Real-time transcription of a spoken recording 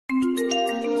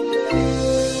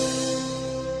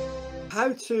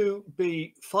how to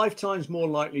be 5 times more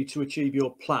likely to achieve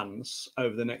your plans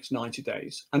over the next 90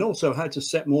 days, and also how to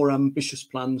set more ambitious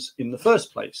plans in the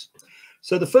first place.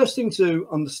 So the first thing to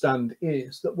understand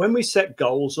is that when we set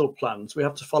goals or plans, we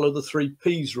have to follow the 3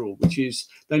 P's rule, which is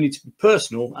they need to be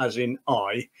personal, as in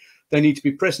I. They need to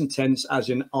be present tense,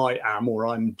 as in I am or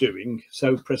I'm doing,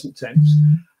 so present tense.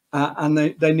 And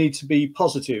they need to be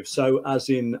positive, so as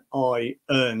in I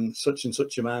earn such and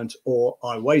such amount, or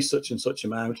I weigh such and such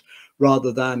amount,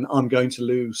 rather than I'm going to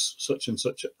lose such and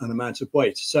such an amount of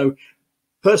weight. So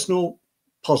personal,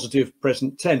 positive,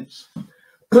 present tense.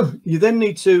 You then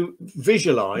need to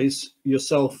visualize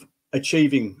yourself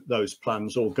achieving those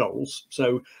plans or goals.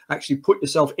 So actually put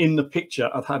yourself in the picture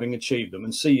of having achieved them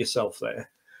and see yourself there.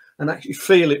 And actually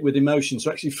feel it with emotion.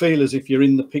 So actually feel as if you're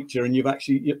in the picture and you've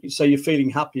actually, say you're feeling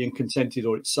happy and contented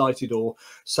or excited or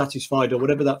satisfied or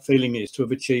whatever that feeling is to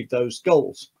have achieved those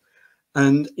goals.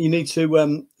 And you need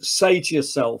to say to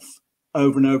yourself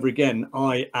over and over again,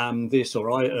 I am this,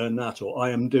 or I earn that, or I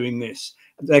am doing this.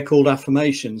 They're called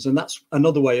affirmations. And that's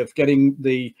another way of getting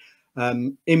the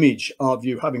image of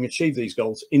you having achieved these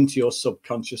goals into your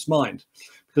subconscious mind.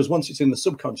 Because once it's in the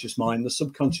subconscious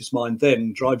mind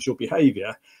then drives your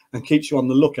behavior and keeps you on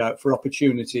the lookout for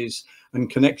opportunities and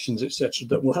connections, etc.,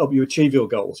 that will help you achieve your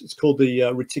goals. It's called the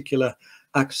reticular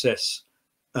access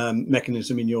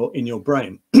mechanism in your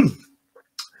brain.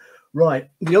 Right.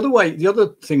 The other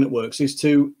thing that works is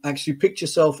to actually picture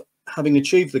yourself having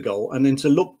achieved the goal and then to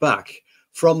look back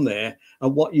from there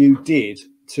at what you did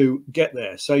to get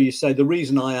there. So you say, the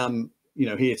reason I am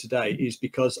here today is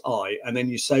because and then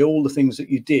you say all the things that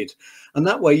you did. And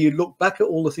that way you look back at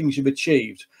all the things you've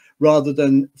achieved rather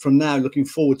than from now looking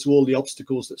forward to all the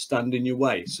obstacles that stand in your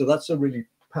way. So that's a really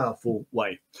powerful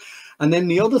way. And then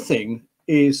the other thing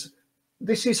is,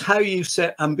 this is how you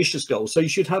set ambitious goals. So you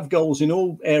should have goals in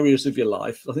all areas of your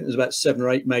life. I think there's about 7 or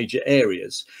 8 major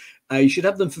areas. You should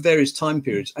have them for various time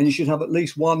periods, and you should have at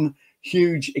least one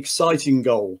huge, exciting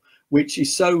goal, which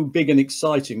is so big and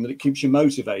exciting that it keeps you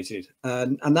motivated.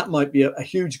 And that might be a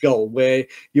huge goal where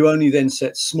you only then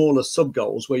set smaller sub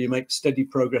goals where you make steady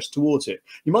progress towards it.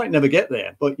 You might never get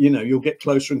there, but you'll get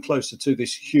closer and closer to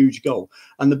this huge goal.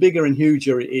 And the bigger and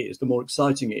huger it is, the more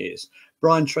exciting it is.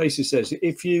 Brian Tracy says,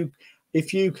 if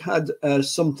you had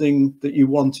something that you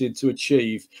wanted to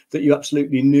achieve that you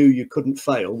absolutely knew you couldn't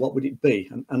fail, what would it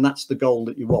be? And that's the goal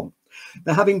that you want.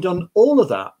 Now, having done all of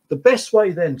that, the best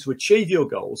way then to achieve your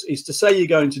goals is to say you're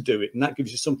going to do it, and that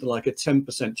gives you something like a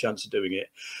 10% chance of doing it.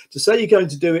 To say you're going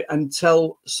to do it and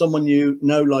tell someone you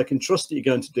know, like, and trust that you're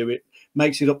going to do it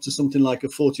makes it up to something like a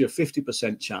 40 or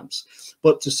 50% chance.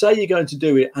 But to say you're going to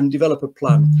do it and develop a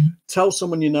plan, tell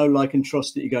someone you know, like, and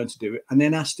trust that you're going to do it, and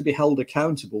then ask to be held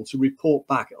accountable to report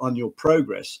back on your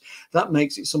progress, that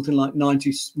makes it something like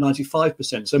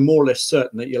 95%, so more or less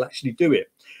certain that you'll actually do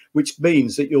it, which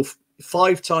means that you're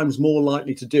 5 times more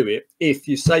likely to do it if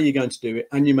you say you're going to do it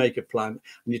and you make a plan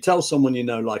and you tell someone you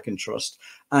know, like, and trust,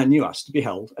 and you ask to be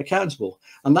held accountable.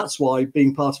 And that's why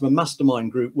being part of a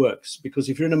mastermind group works, because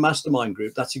if you're in a mastermind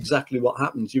group, that's exactly what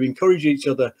happens. You encourage each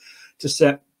other to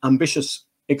set ambitious,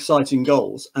 exciting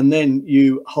goals, and then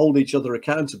you hold each other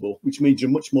accountable, which means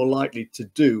you're much more likely to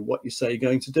do what you say you're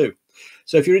going to do.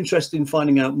 So if you're interested in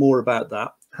finding out more about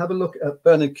that, have a look at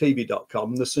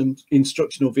bernardkeavy.com. There's some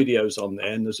instructional videos on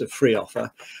there, and there's a free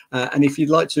offer. And if you'd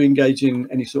like to engage in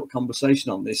any sort of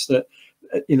conversation on this,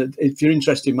 if you're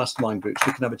interested in mastermind groups,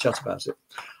 we can have a chat about it.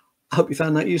 I hope you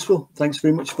found that useful. Thanks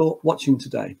very much for watching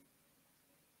today.